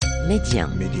Média.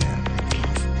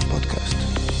 Podcast.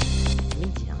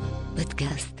 Média.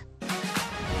 Podcast.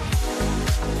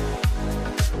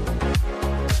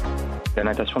 La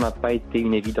natation n'a pas été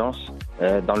une évidence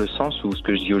dans le sens où ce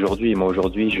que je dis aujourd'hui, et moi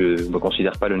aujourd'hui je me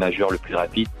considère pas le nageur le plus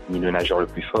rapide ni le nageur le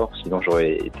plus fort, sinon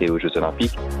j'aurais été aux Jeux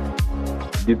Olympiques.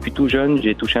 Depuis tout jeune,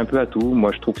 j'ai touché un peu à tout.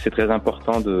 Moi, je trouve que c'est très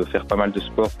important de faire pas mal de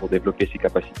sport pour développer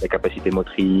la capacité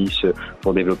motrice,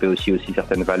 pour développer aussi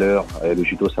certaines valeurs. Le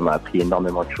judo, ça m'a appris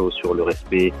énormément de choses sur le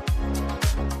respect.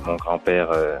 Mon grand-père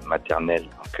maternel,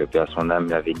 donc paix à son âme,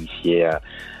 m'avait initié à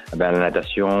la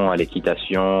natation, à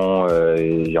l'équitation.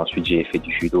 Et ensuite, j'ai fait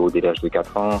du judo dès l'âge de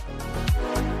 4 ans.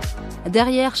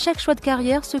 Derrière chaque choix de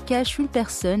carrière se cache une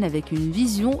personne avec une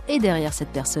vision et derrière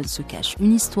cette personne se cache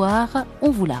une histoire.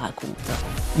 On vous la raconte.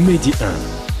 Média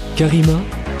 1. Karima,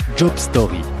 Job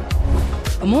Story.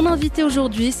 Mon invité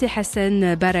aujourd'hui, c'est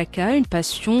Hassan Baraka, une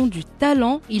passion du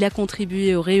talent. Il a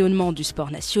contribué au rayonnement du sport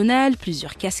national,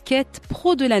 plusieurs casquettes,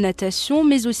 pro de la natation,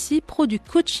 mais aussi pro du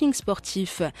coaching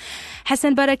sportif.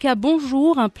 Hassan Baraka,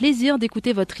 bonjour, un plaisir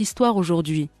d'écouter votre histoire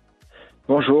aujourd'hui.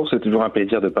 Bonjour, c'est toujours un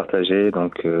plaisir de partager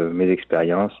mes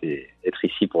expériences et être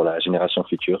ici pour la génération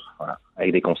future,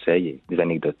 avec des conseils et des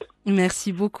anecdotes.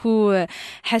 Merci beaucoup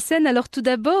Hassan. Alors tout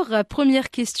d'abord,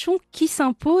 première question, qui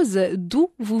s'impose?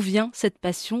 D'où vous vient cette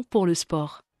passion pour le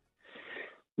sport?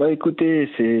 Écoutez,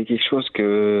 c'est quelque chose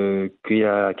qui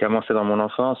a commencé dans mon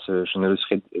enfance.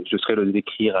 Je serais le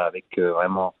décrire avec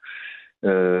vraiment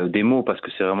des mots parce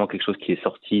que c'est vraiment quelque chose qui est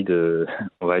sorti de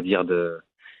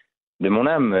mon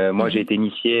âme. Moi, j'ai été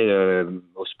initié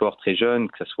au sport très jeune,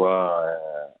 que ce soit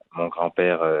mon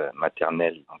grand-père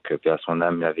maternel, donc paix à son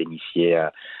âme, m'avait initié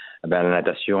à la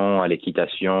natation, à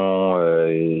l'équitation.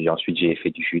 Et ensuite, j'ai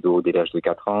fait du judo dès l'âge de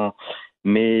 4 ans.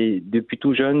 Mais depuis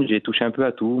tout jeune, j'ai touché un peu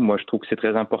à tout. Moi, je trouve que c'est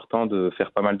très important de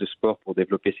faire pas mal de sport pour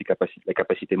développer la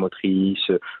capacité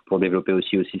motrice, pour développer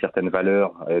aussi certaines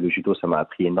valeurs. Le judo, ça m'a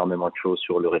appris énormément de choses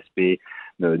sur le respect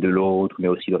de l'autre, mais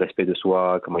aussi le respect de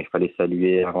soi, comment il fallait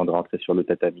saluer avant de rentrer sur le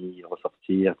tatami,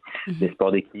 ressortir. Les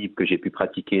sports d'équipe que j'ai pu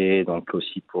pratiquer, donc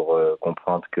aussi pour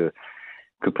comprendre que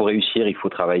pour réussir, il faut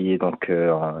travailler,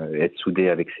 être soudé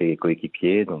avec ses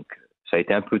coéquipiers. Donc, ça a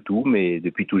été un peu tout, mais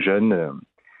depuis tout jeune,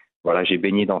 j'ai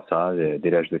baigné dans ça dès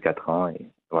l'âge de 4 ans. Et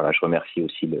je remercie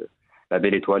aussi la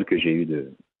belle étoile que j'ai eue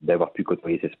d'avoir pu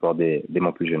côtoyer ces sports dès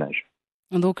mon plus jeune âge.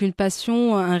 Donc une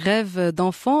passion, un rêve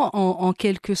d'enfant en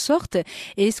quelque sorte.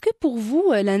 Et est-ce que pour vous,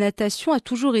 la natation a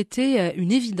toujours été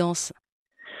une évidence?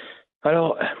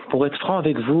 Alors, pour être franc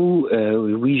avec vous,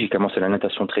 oui, j'ai commencé la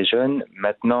natation très jeune.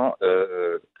 Maintenant,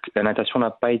 la natation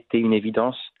n'a pas été une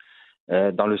évidence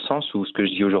dans le sens où ce que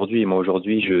je dis aujourd'hui, et moi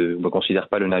aujourd'hui, je me considère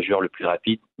pas le nageur le plus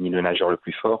rapide ni le nageur le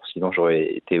plus fort, sinon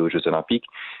j'aurais été aux Jeux Olympiques.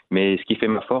 Mais ce qui fait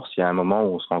ma force, il y a un moment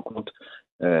où on se rend compte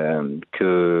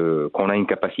qu'on a une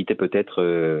capacité peut-être,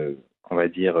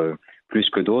 plus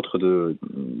que d'autres de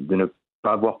ne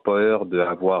pas avoir peur,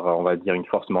 d'avoir, une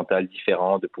force mentale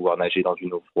différente, de pouvoir nager dans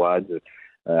une eau froide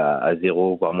à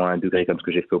 0, voire moins 1 degré comme ce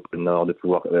que j'ai fait au pôle Nord, de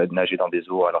pouvoir nager dans des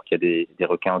eaux alors qu'il y a des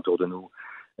requins autour de nous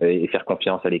et faire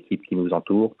confiance à l'équipe qui nous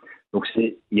entoure. Donc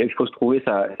il faut se trouver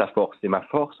sa force. Et ma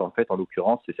force, en fait, en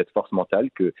l'occurrence, c'est cette force mentale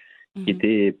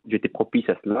j'étais propice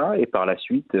à cela, et par la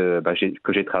suite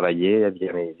que j'ai travaillé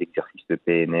via mes exercices de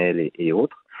PNL et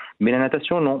autres. Mais la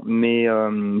natation, non. Mais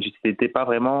j'étais pas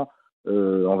vraiment,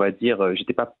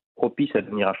 j'étais pas propice à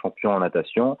devenir un champion en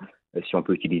natation, si on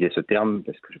peut utiliser ce terme,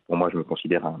 parce que pour moi, je me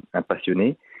considère un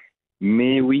passionné.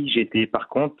 Mais oui, j'étais par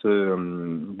contre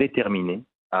déterminé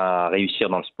à réussir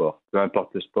dans le sport. Peu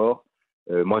importe le sport,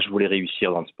 moi je voulais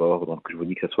réussir dans le sport. Donc je vous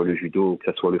dis que ce soit le judo, que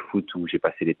ce soit le foot, où j'ai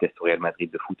passé les tests au Real Madrid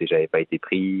de foot et j'avais pas été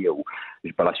pris. Ou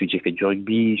par la suite j'ai fait du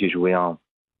rugby, j'ai joué en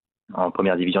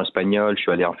première division espagnole, je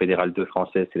suis allé en fédéral 2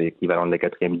 français, c'est l'équivalent de la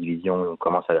 4e division. On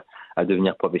commence à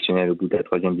devenir professionnel au bout de la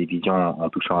 3e division en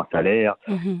touchant un salaire.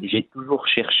 Et j'ai toujours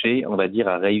cherché,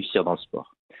 à réussir dans le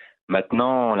sport.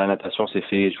 Maintenant, la natation s'est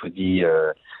fait, je vous dis,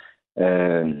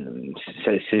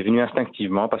 c'est venu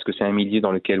instinctivement parce que c'est un milieu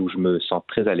dans lequel où je me sens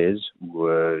très à l'aise, où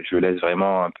je laisse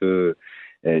vraiment un peu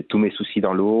tous mes soucis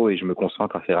dans l'eau et je me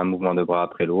concentre à faire un mouvement de bras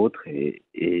après l'autre et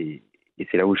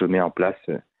c'est là où je mets en place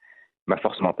ma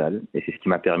force mentale, et c'est ce qui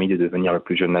m'a permis de devenir le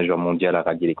plus jeune nageur mondial à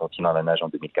rallier les continents à la nage en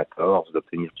 2014,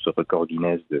 d'obtenir ce record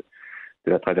Guinness de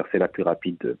la traversée la plus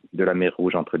rapide de la mer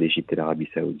Rouge entre l'Égypte et l'Arabie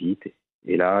Saoudite,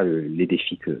 et là les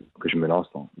défis que je me lance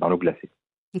dans l'eau glacée.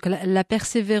 Donc la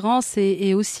persévérance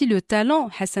et aussi le talent,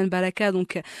 Hassan Baraka,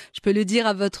 donc je peux le dire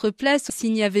à votre place,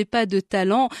 s'il n'y avait pas de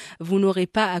talent, vous n'aurez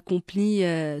pas accompli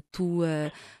tout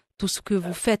ce que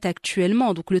vous faites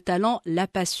actuellement. Donc le talent, la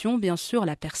passion, bien sûr,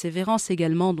 la persévérance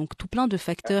également, donc tout plein de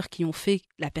facteurs qui ont fait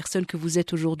la personne que vous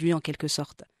êtes aujourd'hui en quelque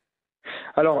sorte.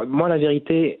 Alors, moi, la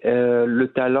vérité, le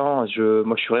talent,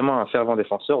 moi, je suis vraiment un fervent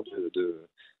défenseur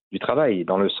du travail,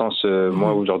 dans le sens,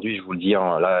 moi, aujourd'hui, je vous le dis,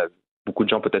 là, beaucoup de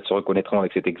gens peut-être se reconnaîtront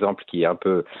avec cet exemple qui est un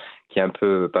peu,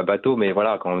 pas bateau, mais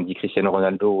voilà, quand on dit Cristiano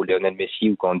Ronaldo ou Lionel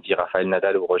Messi, ou quand on dit Rafael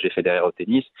Nadal ou Roger Federer au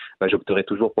tennis, bah, j'opterai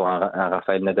toujours pour un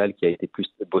Rafael Nadal qui a été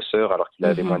plus bosseur alors qu'il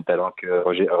avait moins de talent que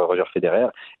Roger Federer.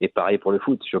 Et pareil pour le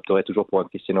foot, j'opterai toujours pour un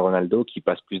Cristiano Ronaldo qui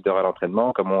passe plus d'heures à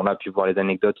l'entraînement, comme on a pu voir les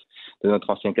anecdotes de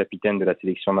notre ancien capitaine de la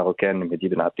sélection marocaine, Mehdi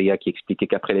Benratega, qui expliquait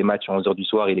qu'après les matchs, à 11h du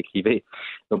soir, il écrivait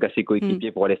donc à ses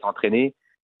coéquipiers pour aller s'entraîner.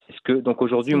 Donc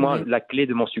aujourd'hui, moi, la clé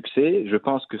de mon succès, je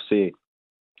pense que c'est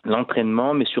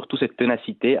l'entraînement, mais surtout cette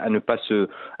ténacité à ne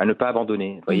pas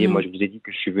abandonner. Vous voyez, moi, je vous ai dit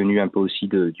que je suis venu un peu aussi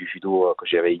du judo que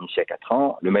j'avais initié à 4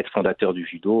 ans. Le maître fondateur du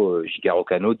judo, Jigaro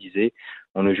Kano, disait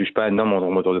 « On ne juge pas un homme en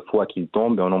nombre de fois qu'il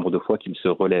tombe, mais en nombre de fois qu'il se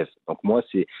relève ». Donc moi,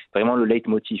 c'est vraiment le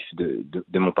leitmotiv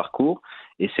de mon parcours.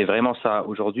 Et c'est vraiment ça.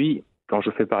 Aujourd'hui, quand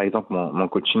je fais par exemple mon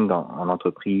coaching en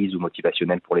entreprise ou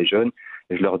motivationnel pour les jeunes,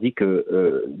 je leur dis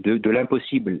que de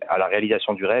l'impossible à la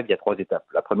réalisation du rêve, il y a 3 étapes.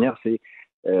 La première, c'est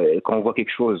quand on voit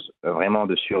quelque chose vraiment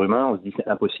de surhumain, on se dit c'est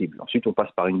impossible. Ensuite, on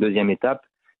passe par une deuxième étape,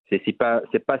 c'est pas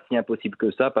si impossible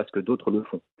que ça parce que d'autres le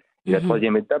font. Et la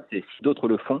troisième étape, c'est si d'autres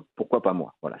le font, pourquoi pas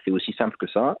moi? Voilà, c'est aussi simple que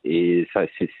ça, et ça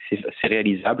c'est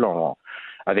réalisable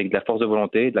avec de la force de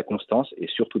volonté, de la constance et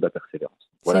surtout de la persévérance.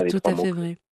 Voilà, c'est tout à fait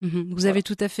vrai. Vous avez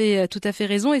tout à fait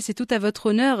raison, et c'est tout à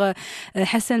votre honneur,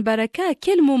 Hassan Baraka. À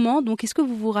quel moment, donc, est-ce que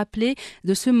vous vous rappelez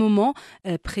de ce moment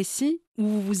précis où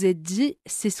vous vous êtes dit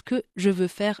c'est ce que je veux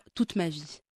faire toute ma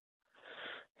vie?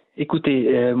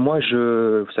 Écoutez, moi,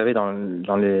 vous savez, dans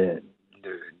le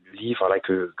livre là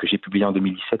que j'ai publié en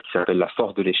 2017 qui s'appelle La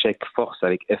force de l'échec, force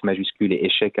avec F majuscule et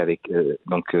échec avec E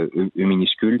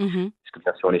minuscule, parce que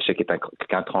bien sûr l'échec est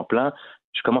qu'un tremplin.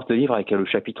 Je commence le livre avec le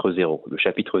chapitre 0. Le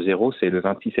chapitre 0, c'est le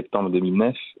 26 septembre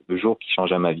 2009, le jour qui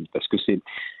changea ma vie. Parce que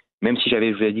même si je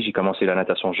vous l'ai dit, j'ai commencé la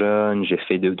natation jeune, j'ai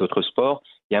fait d'autres sports,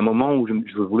 il y a un moment où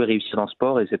je voulais réussir dans le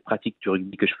sport, et cette pratique du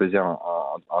rugby que je faisais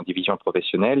en division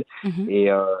professionnelle. Et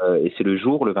c'est le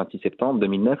jour, le 26 septembre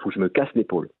 2009, où je me casse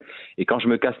l'épaule. Et quand je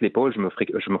me casse l'épaule,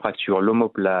 je me fracture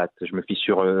l'omoplate, je me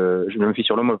fissure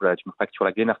l'omoplate, je me fracture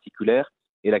la gaine articulaire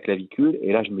et la clavicule.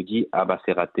 Et là, je me dis, ah bah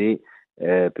c'est raté.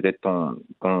 Peut-être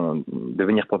ton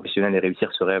devenir professionnel et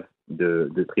réussir ce rêve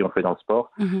de triompher dans le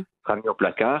sport sera mis au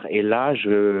placard. Et là,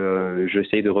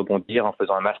 j'essaie de rebondir en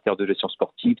faisant un master de gestion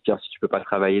sportive. Tiens, si tu peux pas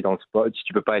travailler dans le sport, si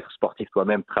tu peux pas être sportif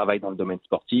toi-même, travaille dans le domaine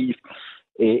sportif.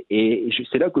 Et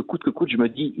c'est là que coûte, je me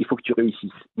dis, il faut que tu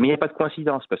réussisses. Mais il n'y a pas de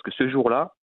coïncidence, parce que ce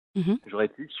jour-là, j'aurais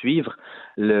pu suivre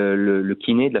le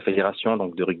kiné de la fédération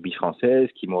donc de rugby française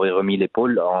qui m'aurait remis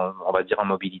l'épaule on va dire en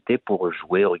mobilité pour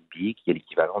jouer au rugby, qui est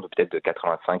l'équivalent de peut-être de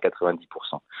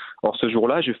 85-90%. Or ce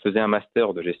jour-là, je faisais un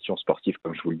master de gestion sportive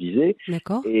comme je vous le disais.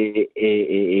 D'accord.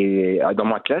 Et dans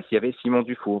ma classe, il y avait Simon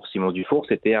Dufour. Simon Dufour,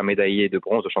 c'était un médaillé de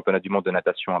bronze au championnat du monde de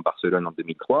natation à Barcelone en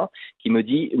 2003, qui me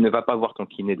dit ne va pas voir ton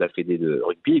kiné de la fédé de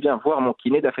rugby, viens voir mon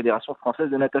kiné de la fédération française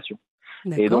de natation.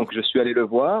 Et donc je suis allé le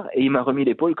voir et il m'a remis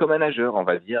l'épaule comme un nageur, on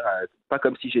va dire, pas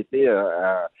comme si j'étais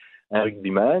un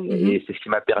rugbyman. Et c'est ce qui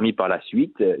m'a permis par la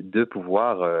suite de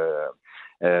pouvoir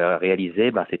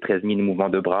réaliser ces 13 000 mouvements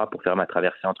de bras pour faire ma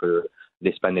traversée entre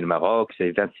l'Espagne et le Maroc,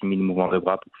 c'est 26 000 mouvements de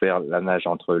bras pour faire la nage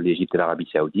entre l'Égypte et l'Arabie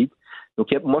Saoudite.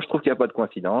 Donc moi je trouve qu'il n'y a pas de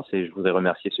coïncidence, et je voudrais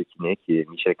remercier ce kiné qui est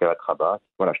Michel Calatrava.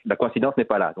 Voilà, la coïncidence n'est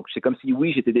pas là. Donc c'est comme si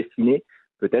oui, j'étais destiné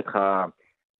peut-être à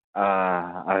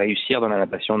réussir dans la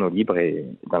natation eau libre et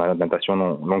dans la natation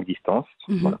longue distance.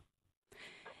 Voilà.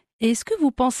 Et est-ce que vous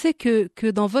pensez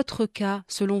que dans votre cas,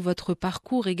 selon votre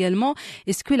parcours également,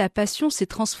 est-ce que la passion s'est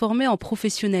transformée en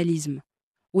professionnalisme?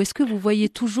 Ou est-ce que vous voyez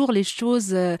toujours les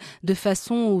choses de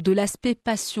façon ou de l'aspect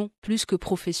passion plus que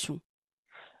profession?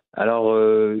 Alors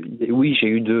oui, j'ai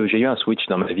eu un switch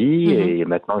dans ma vie et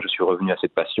maintenant je suis revenu à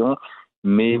cette passion.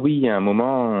 Mais oui, il y a un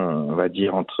moment, on va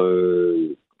dire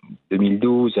entre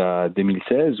 2012 à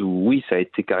 2016 où oui, ça a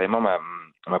été carrément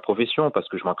ma profession, parce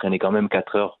que je m'entraînais quand même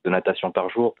 4 heures de natation par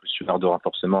jour, plus une heure de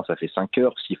renforcement, ça fait 5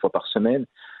 heures, 6 fois par semaine,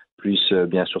 plus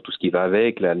bien sûr tout ce qui va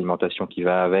avec, l'alimentation qui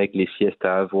va avec, les siestes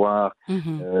à avoir.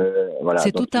 Voilà.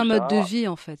 C'est donc, tout un mode de vie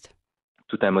en fait.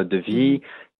 Tout un mode de vie.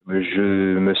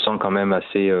 Je me sens quand même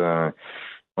assez,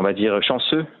 on va dire,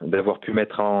 chanceux d'avoir pu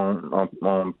mettre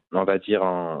on va dire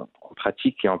en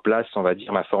pratique et en place, on va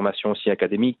dire, ma formation aussi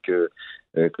académique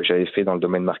que j'avais fait dans le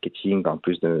domaine marketing, en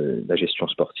plus de la gestion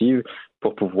sportive,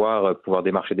 pour pouvoir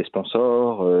démarcher des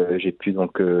sponsors. J'ai pu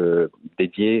donc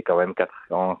dédier quand même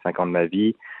 5 ans de ma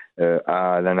vie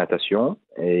à la natation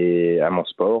et à mon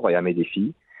sport et à mes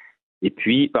défis. Et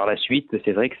puis par la suite,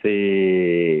 c'est vrai que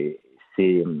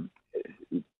c'est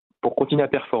pour continuer à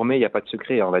performer, il n'y a pas de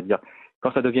secret, on va dire.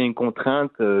 quand ça devient une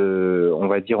contrainte, on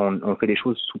va dire, on fait les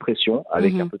choses sous pression,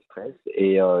 avec un peu de stress,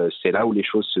 et c'est là où les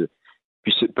choses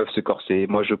peuvent se corser.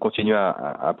 Moi, je continue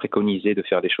à préconiser de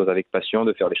faire des choses avec passion,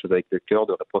 de faire des choses avec le cœur,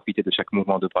 de profiter de chaque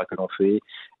mouvement de bras que l'on fait.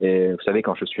 Et vous savez,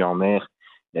 quand je suis en mer,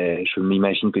 je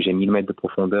m'imagine que j'ai 1000 mètres de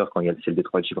profondeur quand c'est le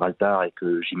détroit de Gibraltar et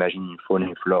que j'imagine une faune et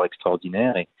une flore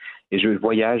extraordinaires. Et je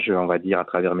voyage, on va dire, à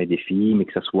travers mes défis, mais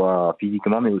que ça soit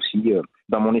physiquement, mais aussi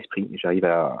dans mon esprit. J'arrive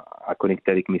à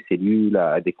connecter avec mes cellules,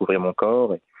 à découvrir mon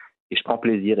corps. Et je prends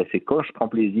plaisir. Et c'est quand je prends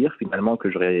plaisir, finalement,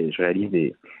 que je réalise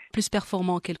des... Plus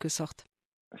performant, en quelque sorte.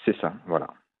 C'est ça, voilà.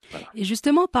 Et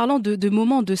justement, parlant de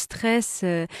moments de stress,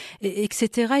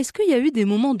 etc., est-ce qu'il y a eu des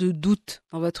moments de doute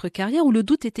dans votre carrière où le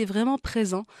doute était vraiment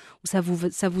présent, où ça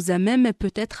vous a même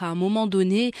peut-être à un moment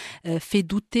donné fait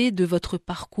douter de votre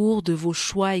parcours, de vos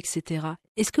choix, etc.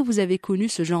 Est-ce que vous avez connu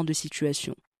ce genre de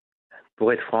situation ?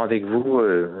 Pour être franc avec vous,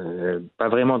 pas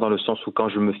vraiment dans le sens où quand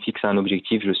je me fixe un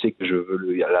objectif, je sais que je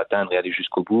veux l'atteindre et aller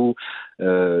jusqu'au bout.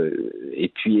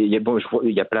 Et puis, il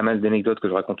y a plein mal d'anecdotes que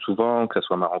je raconte souvent, que ce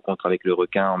soit ma rencontre avec le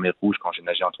requin en mer Rouge quand j'ai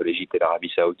nagé entre l'Égypte et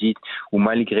l'Arabie Saoudite, ou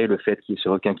malgré le fait qu'il y ait ce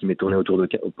requin qui m'est tourné autour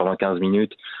pendant 15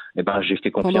 minutes, j'ai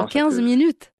fait confiance. Pendant 15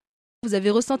 minutes ? Vous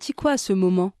avez ressenti quoi à ce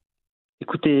moment ?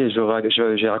 Écoutez,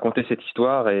 j'ai raconté cette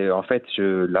histoire et en fait,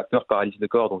 la peur paralyse le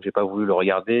corps, donc j'ai pas voulu le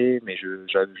regarder, mais je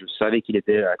savais qu'il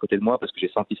était à côté de moi parce que j'ai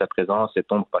senti sa présence,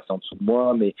 cette ombre passer en dessous de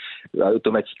moi, mais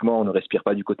automatiquement, on ne respire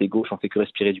pas du côté gauche, on fait que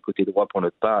respirer du côté droit pour ne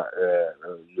pas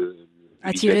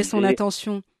attirer son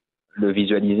attention. Le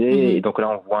visualiser. Et donc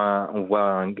là, on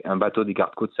voit un bateau des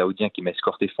gardes-côtes saoudiens qui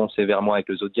m'escortait foncer vers moi avec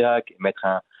le Zodiac, mettre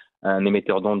un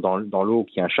émetteur d'onde dans l'eau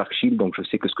qui est un shark shield, donc je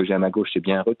sais que ce que j'ai à ma gauche c'est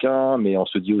bien un requin, mais on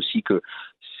se dit aussi que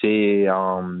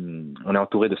on est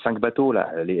entouré de 5 bateaux là,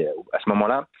 à ce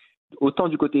moment-là. Autant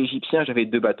du côté égyptien, j'avais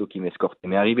 2 bateaux qui m'escortaient,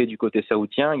 mais arrivé du côté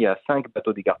saoudien, il y a 5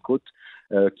 bateaux des gardes-côtes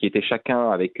qui étaient chacun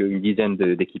avec une dizaine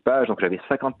d'équipages, donc j'avais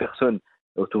 50 personnes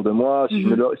autour de moi.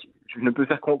 Je ne peux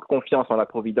faire confiance en la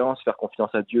providence, faire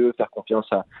confiance à Dieu, faire confiance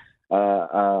à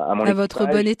mon équipage. À votre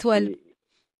bonne étoile.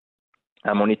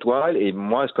 À mon étoile, et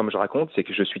moi, comme je raconte, c'est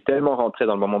que je suis tellement rentré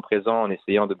dans le moment présent en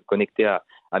essayant de me connecter à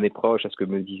mes proches, à ce que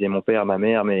me disaient mon père, ma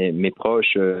mère, mes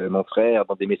proches, mon frère,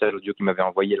 dans des messages audio qu'ils m'avaient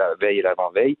envoyés la veille et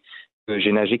l'avant-veille, que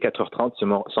j'ai nagé 4h30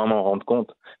 sans m'en rendre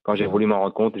compte. Quand j'ai voulu m'en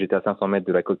rendre compte, j'étais à 500 mètres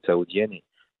de la côte saoudienne,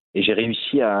 et j'ai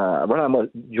réussi moi,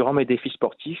 durant mes défis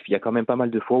sportifs, il y a quand même pas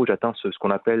mal de fois où j'atteins ce qu'on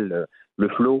appelle le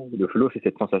flow. Le flow, c'est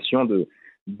cette sensation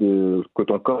que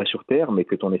ton corps est sur terre, mais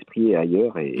que ton esprit est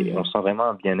ailleurs, et on sent vraiment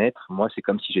un bien-être. Moi, c'est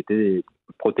comme si j'étais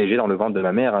protégé dans le ventre de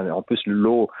ma mère. En plus,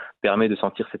 l'eau permet de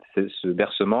sentir ce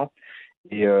bercement,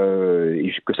 et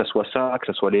que ça soit ça, que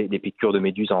ça soit les piqûres de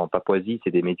méduses en Papouasie,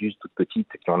 c'est des méduses toutes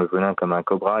petites qui ont le venin comme un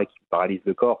cobra et qui paralysent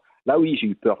le corps. Là, oui, j'ai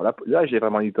eu peur. Là, j'ai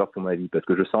vraiment eu peur pour ma vie, parce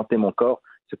que je sentais mon corps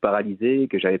se paralyser,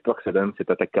 que j'avais peur que ça donne cette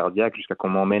attaque cardiaque jusqu'à qu'on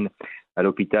m'emmène à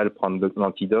l'hôpital prendre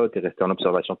l'antidote et rester en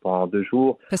observation pendant 2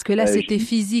 jours. Parce que là, c'était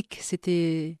physique,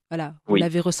 vous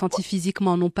l'avez ressenti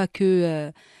physiquement, non pas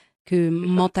que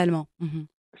mentalement.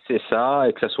 C'est ça,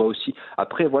 et que ça soit aussi...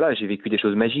 Après, voilà, j'ai vécu des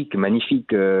choses magiques,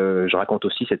 magnifiques. Je raconte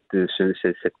aussi cette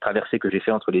traversée que j'ai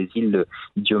faite entre les îles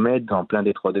Diomède, en plein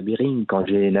détroit de Bering, quand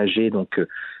j'ai nagé dans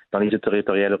les eaux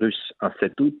territoriales russes un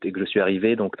 7 août, et que je suis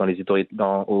arrivé donc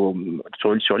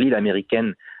sur l'île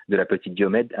américaine de la petite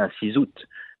Diomède un 6 août.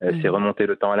 C'est remonter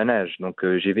le temps à la nage. Donc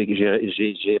j'ai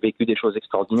vécu des choses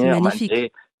extraordinaires,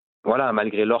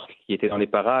 malgré l'orque qui était dans les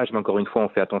parages, mais encore une fois, on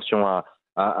fait attention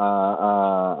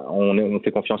on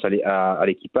fait confiance à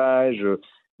l'équipage,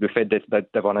 le fait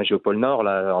d'avoir nagé au pôle Nord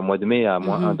là, en mois de mai à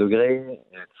moins 1 degré.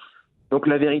 Donc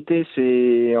la vérité,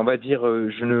 c'est, on va dire,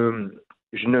 je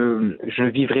ne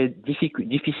vivrai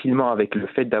difficilement avec le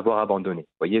fait d'avoir abandonné.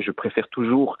 Vous voyez, je préfère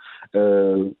toujours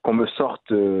qu'on me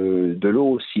sorte de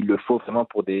l'eau s'il le faut, vraiment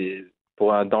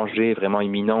pour un danger vraiment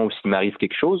imminent, ou s'il m'arrive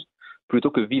quelque chose, plutôt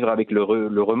que vivre avec le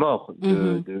remords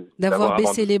d'avoir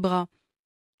baissé les bras.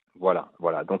 Voilà.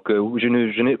 Donc, pour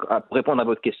répondre à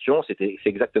votre question, c'est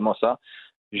exactement ça.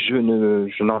 Je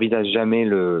n'envisage jamais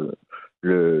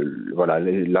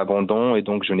l'abandon, et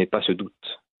donc je n'ai pas ce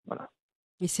doute. Voilà.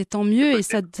 Et c'est tant mieux, et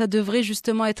ça devrait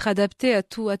justement être adapté à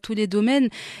tous les domaines.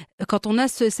 Quand on a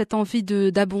cette envie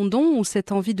d'abandon ou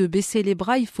cette envie de baisser les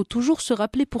bras, il faut toujours se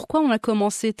rappeler pourquoi on a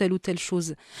commencé telle ou telle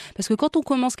chose. Parce que quand on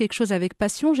commence quelque chose avec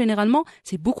passion, généralement,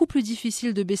 c'est beaucoup plus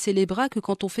difficile de baisser les bras que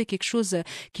quand on fait quelque chose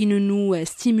qui ne nous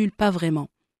stimule pas vraiment.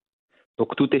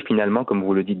 Donc tout est finalement, comme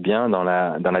vous le dites bien, dans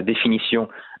la définition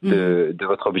de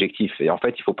votre objectif. Et en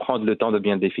fait, il faut prendre le temps de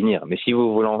bien le définir. Mais si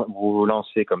vous vous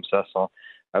lancez comme ça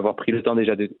avoir pris le temps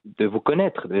déjà de vous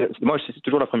connaître. Moi, c'est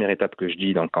toujours la première étape que je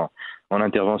dis donc en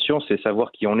intervention, c'est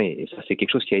savoir qui on est. Et ça, c'est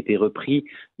quelque chose qui a été repris,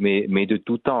 mais de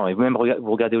tout temps. Et vous-même,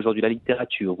 vous regardez aujourd'hui la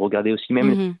littérature, vous regardez aussi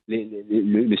même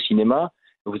le cinéma.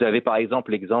 Vous avez par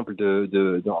exemple l'exemple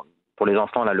pour les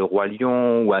enfants, là, le roi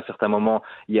lion, où à un certain moment,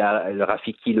 il y a le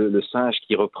Rafiki, le singe,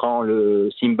 qui reprend le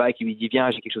Simba, qui lui dit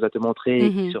viens, j'ai quelque chose à te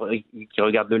montrer, qui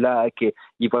regarde le lac, et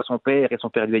il voit son père, et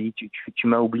son père lui a dit tu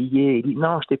m'as oublié. Il dit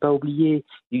non, je t'ai pas oublié.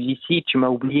 Il lui dit si, tu m'as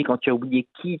oublié quand tu as oublié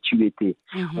qui tu étais.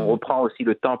 On reprend aussi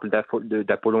le temple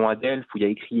d'Apollon à Delphes, où il y a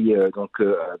écrit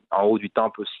en haut du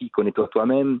temple aussi, connais-toi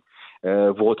toi-même.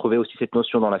 Vous retrouvez aussi cette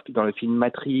notion dans le film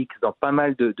Matrix, dans pas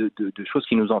mal de choses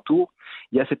qui nous entourent.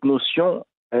 Il y a cette notion,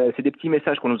 c'est des petits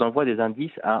messages qu'on nous envoie, des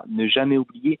indices à ne jamais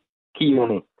oublier qui on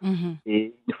est.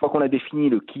 Et une fois qu'on a défini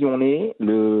le qui on est,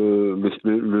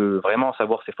 le vraiment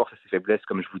savoir ses forces et ses faiblesses,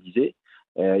 comme je vous disais,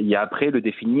 il y a après le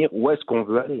définir où est-ce qu'on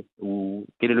veut aller, ou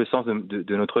quel est le sens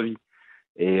de notre vie.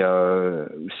 Et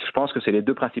je pense que c'est les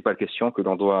deux principales questions que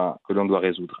l'on doit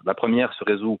résoudre. La première se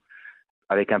résout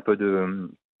avec un peu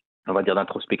on va dire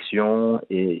d'introspection,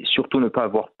 et surtout ne pas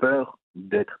avoir peur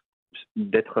d'être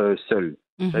seul.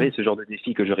 Vous savez, ce genre de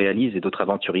défi que je réalise, et d'autres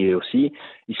aventuriers aussi,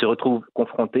 ils se retrouvent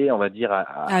confrontés, on va dire,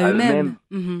 à eux-mêmes.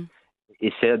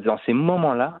 Et c'est dans ces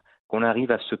moments-là qu'on arrive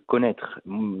à se connaître.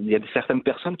 Il y a certaines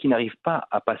personnes qui n'arrivent pas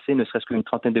à passer ne serait-ce qu'une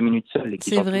trentaine de minutes seules, et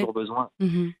qui ont toujours besoin.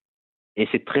 Et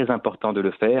c'est très important de le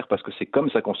faire, parce que c'est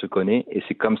comme ça qu'on se connaît, et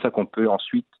c'est comme ça qu'on peut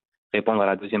ensuite répondre à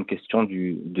la deuxième question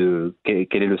quel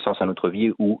est le sens à notre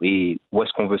vie, et où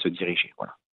est-ce qu'on veut se diriger.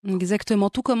 Voilà. Exactement,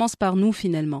 tout commence par nous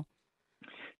finalement.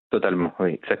 Totalement,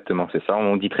 oui, exactement, c'est ça.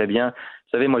 On dit très bien.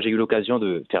 Vous savez, moi j'ai eu l'occasion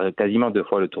de faire quasiment 2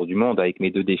 fois le tour du monde avec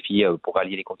mes 2 défis pour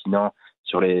rallier les continents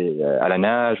à la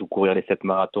nage, ou courir les 7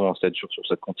 marathons en 7 jours sur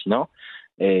 7 continents.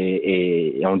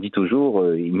 Et on dit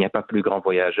toujours, il n'y a pas plus grand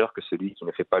voyageur que celui qui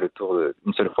ne fait pas le tour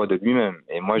une seule fois de lui-même.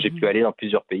 Et moi j'ai pu aller dans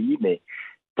plusieurs pays, mais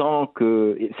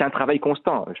c'est un travail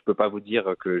constant. Je peux pas vous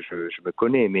dire que je me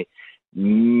connais, mais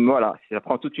voilà, ça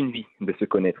prend toute une vie de se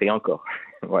connaître, et encore.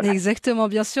 Voilà. Exactement,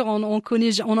 bien sûr, on n'en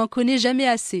connaît jamais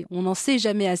assez, on n'en sait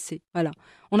jamais assez. Voilà,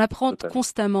 on apprend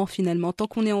constamment finalement. Tant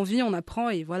qu'on est en vie, on apprend,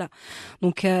 et voilà.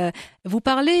 Donc, vous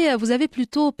avez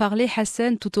plutôt parlé,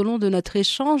 Hassan, tout au long de notre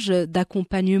échange,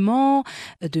 d'accompagnement,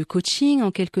 de coaching,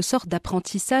 en quelque sorte,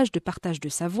 d'apprentissage, de partage de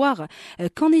savoir.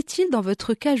 Qu'en est-il dans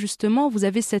votre cas justement? Vous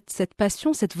avez cette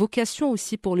passion, cette vocation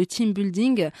aussi pour le team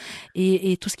building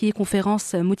et tout ce qui est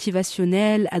conférences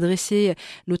motivationnelles adressées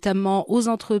notamment aux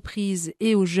entreprises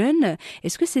et aux jeunes.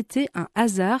 Est-ce que c'était un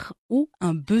hasard ou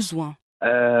un besoin?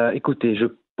 Écoutez, je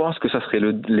pense que ça serait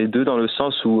les deux, dans le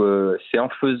sens où c'est en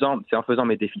faisant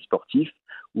mes défis sportifs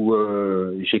où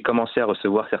j'ai commencé à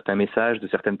recevoir certains messages de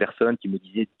certaines personnes qui me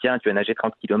disaient tiens, tu as nagé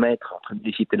 30 km entre le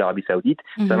défi de l'Arabie Saoudite.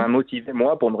 Ça m'a motivé,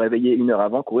 moi, pour me réveiller 1 heure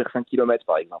avant, courir 5 km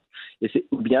par exemple.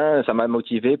 Ou bien ça m'a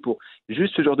motivé pour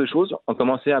juste ce genre de choses. On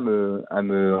commençait à me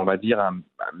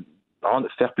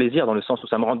faire plaisir, dans le sens où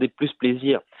ça me rendait plus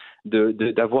plaisir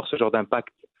d'avoir ce genre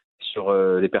d'impact sur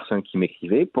les personnes qui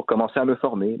m'écrivaient, pour commencer à me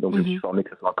former. Donc, je me suis formé,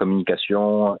 que ce soit en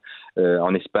communication,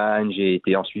 en Espagne.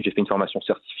 Ensuite, j'ai fait une formation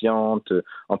certifiante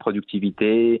en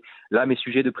productivité. Là, mes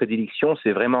sujets de prédilection,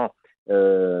 c'est vraiment,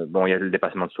 il y a le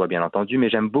dépassement de soi, bien entendu, mais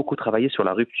j'aime beaucoup travailler sur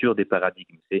la rupture des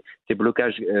paradigmes. Ces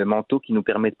blocages mentaux qui nous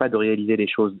permettent pas de réaliser les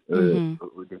choses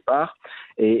au départ,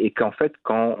 et qu'en fait,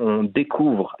 quand on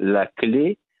découvre la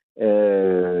clé,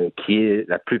 qui est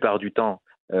la plupart du temps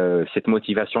cette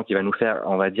motivation qui va nous faire,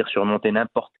 on va dire, surmonter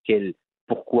n'importe quel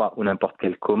pourquoi ou n'importe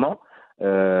quel comment,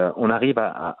 on arrive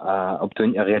à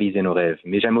réaliser nos rêves.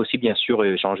 Mais j'aime aussi bien sûr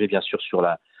échanger sur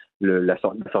la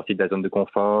sortie de la zone de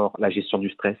confort. La gestion du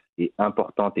stress est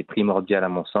importante et primordiale à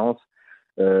mon sens.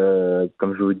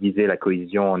 Comme je vous disais, la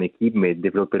cohésion en équipe, mais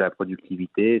développer la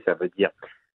productivité, ça veut dire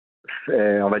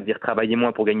on va dire travailler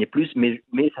moins pour gagner plus, mais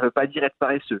ça ne veut pas dire être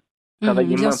paresseux.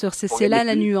 Bien sûr, c'est là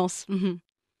la nuance.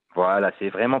 Voilà, c'est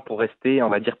vraiment pour rester, on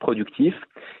va dire, productif.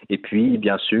 Et puis,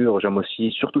 bien sûr, j'aime aussi,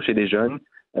 surtout chez les jeunes,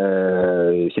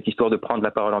 cette histoire de prendre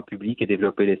la parole en public et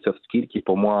développer les soft skills qui,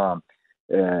 pour moi,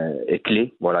 est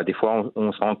clé. Voilà, des fois,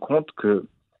 on se rend compte que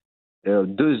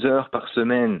 2 heures par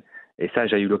semaine, et ça,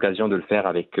 j'ai eu l'occasion de le faire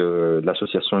avec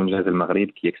l'association Injaz El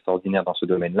Maghrib, qui est extraordinaire dans ce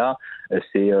domaine-là,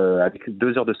 c'est avec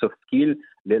 2 heures de soft skills,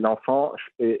 l'enfant,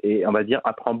 et on va dire,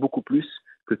 apprend beaucoup plus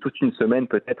que toute une semaine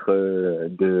peut-être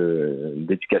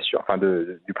d'éducation, enfin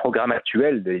du programme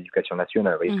actuel de l'éducation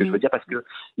nationale. Vous voyez ce que je veux dire? Parce que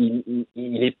il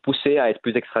est poussé à être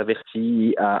plus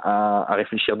extraverti, à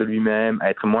réfléchir de lui-même,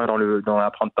 à être moins dans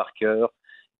l'apprendre par cœur,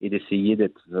 et d'essayer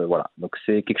d'être voilà. Donc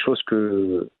c'est quelque chose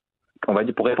on va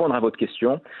dire, pour répondre à votre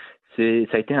question, ça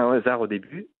a été un hasard au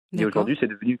début, Et aujourd'hui, c'est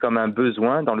devenu comme un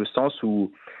besoin dans le sens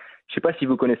où, je ne sais pas si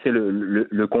vous connaissez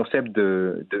le concept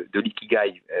de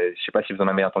l'ikigai. Je ne sais pas si vous en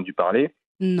avez entendu parler.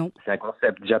 Non. C'est un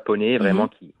concept japonais vraiment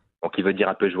qui veut dire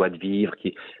un peu joie de vivre.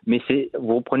 Mais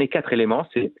vous prenez 4 éléments.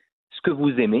 C'est ce que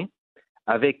vous aimez,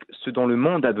 avec ce dont le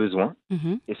monde a besoin,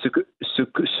 et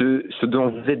ce dont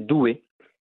vous êtes doué,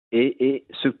 et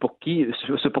ce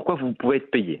pourquoi vous pouvez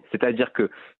être payé. C'est-à-dire que,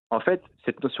 en fait,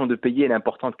 cette notion de payer, elle est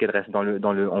importante qu'elle reste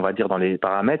on va dire dans les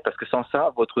paramètres, parce que sans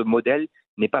ça, votre modèle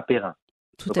n'est pas périn.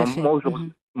 Tout à fait.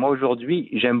 Moi aujourd'hui,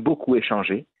 j'aime beaucoup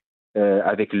échanger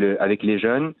avec les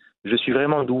jeunes. Je suis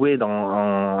vraiment doué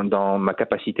dans ma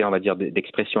capacité, on va dire,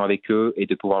 d'expression avec eux et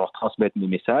de pouvoir leur transmettre mes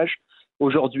messages.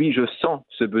 Aujourd'hui, je sens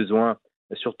ce besoin,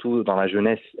 surtout dans la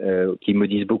jeunesse, qui me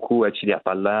disent beaucoup, ou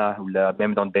là,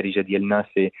 même dans le Darija Dielna,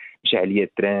 c'est je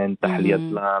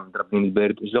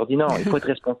leur dis non, il faut être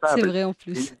responsable. C'est vrai en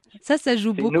plus. Ça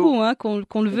joue beaucoup,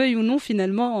 qu'on le veuille ou non,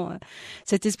 finalement.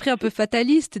 Cet esprit un peu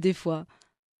fataliste, des fois.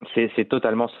 C'est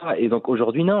totalement ça. Et donc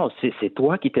aujourd'hui, non, c'est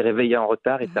toi qui t'es réveillé en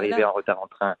retard et t'es arrivé en retard en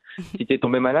train. Si t'es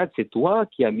tombé malade, c'est toi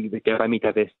qui a pas mis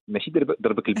ta veste.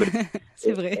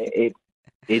 C'est vrai.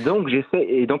 Et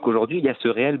donc aujourd'hui, il y a ce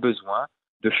réel besoin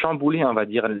de chambouler, on va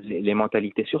dire, les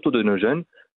mentalités, surtout de nos jeunes,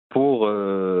 pour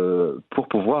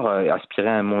pouvoir aspirer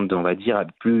à un monde, on va dire,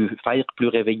 plus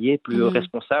réveillé, plus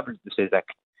responsable de ses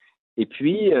actes. Et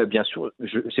puis, bien sûr,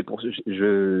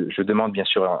 je demande bien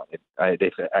sûr à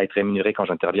être rémunéré quand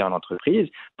j'interviens en entreprise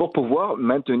pour pouvoir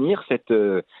maintenir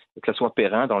que ça soit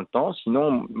périn dans le temps.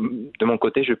 Sinon, de mon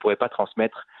côté, je ne pourrais pas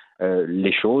transmettre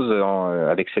les choses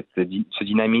avec ce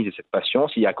dynamisme et cette passion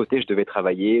si à côté je devais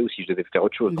travailler ou si je devais faire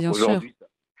autre chose. Bien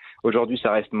Aujourd'hui,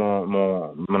 ça reste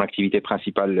mon activité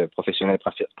professionnelle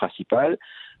principale,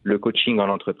 le coaching en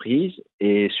entreprise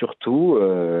et surtout,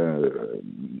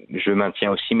 je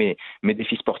maintiens aussi mes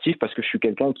défis sportifs parce que je suis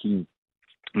quelqu'un qui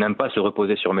n'aime pas se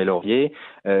reposer sur mes lauriers.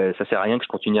 Ça sert à rien que je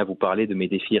continue à vous parler de mes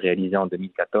défis réalisés en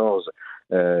 2014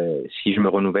 si je me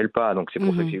renouvelle pas. Donc c'est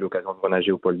pour ça que j'ai eu l'occasion de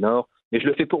renager au pôle Nord. Mais je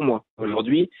le fais pour moi.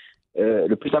 Aujourd'hui,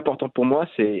 le plus important pour moi,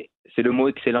 c'est le mot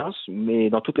excellence, mais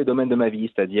dans tous les domaines de ma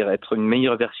vie, c'est-à-dire être une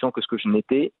meilleure version que ce que je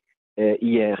n'étais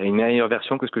hier et une meilleure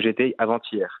version que ce que j'étais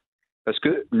avant-hier. Parce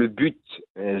que le but,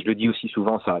 je le dis aussi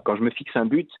souvent ça, quand je me fixe un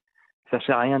but, ça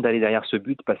sert à rien d'aller derrière ce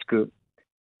but parce que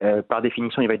par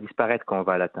définition, il va disparaître quand on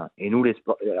va l'atteindre. Et nous, les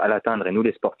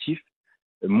sportifs,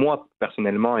 moi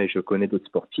personnellement, et je connais d'autres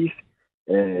sportifs,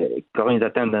 quand ils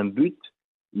atteignent un but,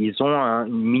 ils ont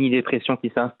une mini-dépression qui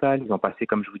s'installe. Ils ont passé,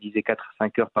 comme je vous disais,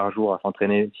 4-5 heures par jour à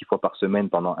s'entraîner 6 fois par semaine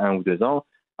pendant 1 ou 2 ans.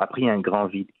 Après, il y a un grand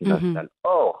vide qui s'installe.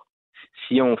 Or,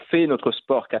 si on fait notre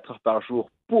sport 4 heures par jour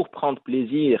pour prendre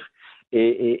plaisir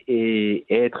et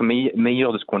être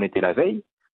meilleur de ce qu'on était la veille,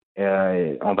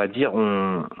 on va dire,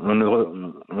 on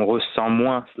ressent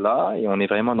moins cela et on est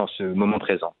vraiment dans ce moment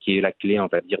présent qui est la clé, on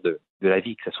va dire, de la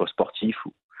vie, que ce soit sportif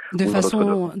ou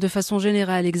de façon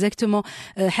générale, exactement.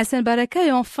 Hassan Baraka,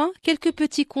 et enfin, quelques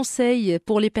petits conseils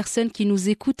pour les personnes qui nous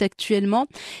écoutent actuellement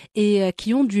et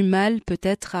qui ont du mal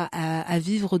peut-être à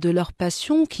vivre de leur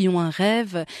passion, qui ont un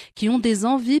rêve, qui ont des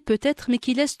envies peut-être, mais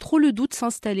qui laissent trop le doute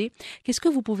s'installer. Qu'est-ce que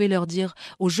vous pouvez leur dire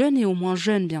aux jeunes et aux moins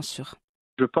jeunes, bien sûr?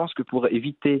 Je pense que pour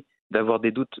éviter d'avoir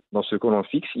des doutes dans ce que l'on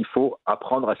fixe, il faut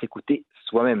apprendre à s'écouter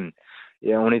soi-même.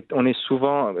 Et on est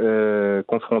souvent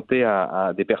confronté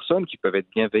à des personnes qui peuvent être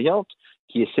bienveillantes,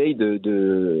 qui essayent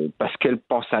parce qu'elles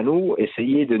pensent à nous,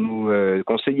 essayer de nous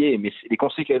conseiller. Mais les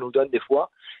conseils qu'elles nous donnent des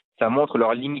fois, ça montre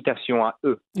leur limitation à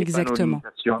eux, et pas nos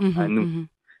limitations à nous.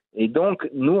 Et donc,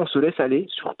 nous, on se laisse aller,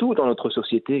 surtout dans notre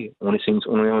société. On est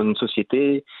une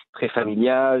société très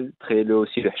familiale,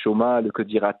 aussi le chôma, le que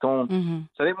dira-t-on. Vous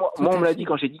savez, moi on me l'a dit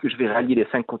quand j'ai dit que je vais rallier les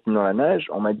 5 continents à la nage.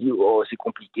 On m'a dit, oh, c'est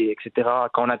compliqué, etc.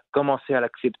 Quand on a commencé à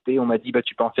l'accepter, on m'a dit,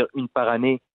 tu peux en faire une par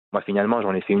année. Moi, finalement,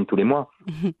 j'en ai fait une tous les mois.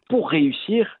 Pour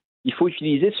réussir, il faut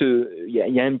utiliser il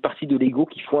y a une partie de l'ego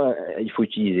il faut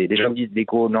utiliser. Les gens me disent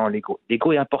l'ego. Non,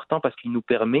 l'ego est important parce qu'il nous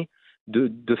permet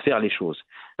de faire les choses.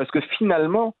 Parce que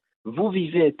finalement, vous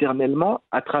vivez éternellement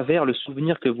à travers le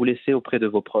souvenir que vous laissez auprès de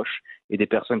vos proches et des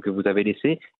personnes que vous avez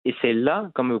laissées. Et c'est là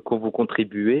que vous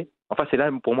contribuez. Enfin, c'est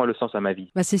là, pour moi, le sens à ma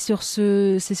vie. C'est sur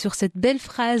cette belle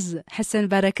phrase, Hassan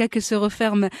Baraka, que se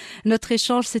referme notre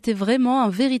échange. C'était vraiment un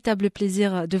véritable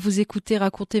plaisir de vous écouter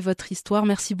raconter votre histoire.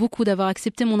 Merci beaucoup d'avoir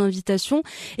accepté mon invitation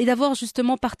et d'avoir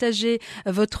justement partagé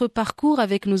votre parcours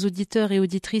avec nos auditeurs et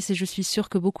auditrices. Et je suis sûre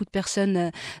que beaucoup de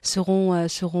personnes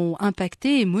seront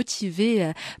impactées et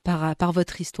motivées par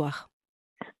votre histoire.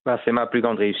 C'est ma plus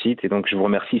grande réussite et donc je vous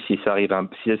remercie si ça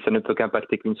ne peut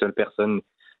qu'impacter qu'une seule personne.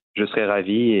 Je serai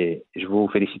ravi et je vous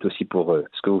félicite aussi pour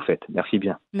ce que vous faites. Merci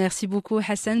bien. Merci beaucoup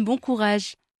Hassan, bon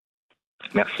courage.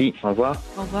 Merci, au revoir.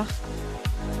 Au revoir.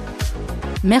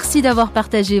 Merci d'avoir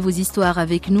partagé vos histoires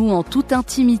avec nous en toute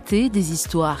intimité, des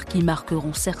histoires qui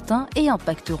marqueront certains et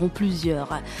impacteront plusieurs.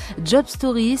 Job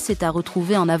Story, c'est à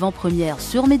retrouver en avant-première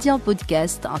sur Média en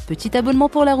podcast, un petit abonnement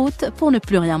pour la route pour ne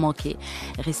plus rien manquer.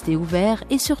 Restez ouverts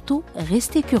et surtout,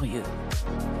 restez curieux.